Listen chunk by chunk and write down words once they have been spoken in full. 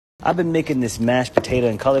I've been making this mashed potato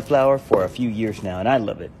and cauliflower for a few years now, and I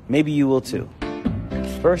love it. Maybe you will too.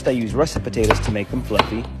 First, I use russet potatoes to make them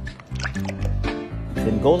fluffy,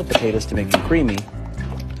 then golden potatoes to make them creamy.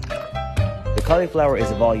 The cauliflower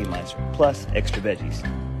is a volumizer, plus extra veggies.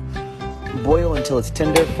 Boil until it's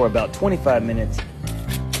tender for about 25 minutes,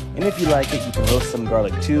 and if you like it, you can roast some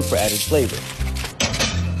garlic too for added flavor.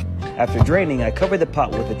 After draining, I cover the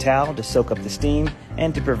pot with a towel to soak up the steam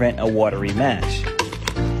and to prevent a watery mash.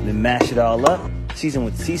 Then mash it all up, season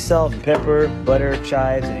with sea salt and pepper, butter,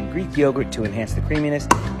 chives, and Greek yogurt to enhance the creaminess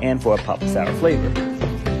and for a pop of sour flavor.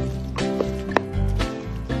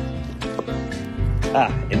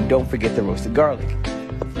 And don't forget the roasted garlic.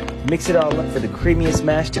 Mix it all up for the creamiest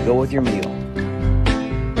mash to go with your meal.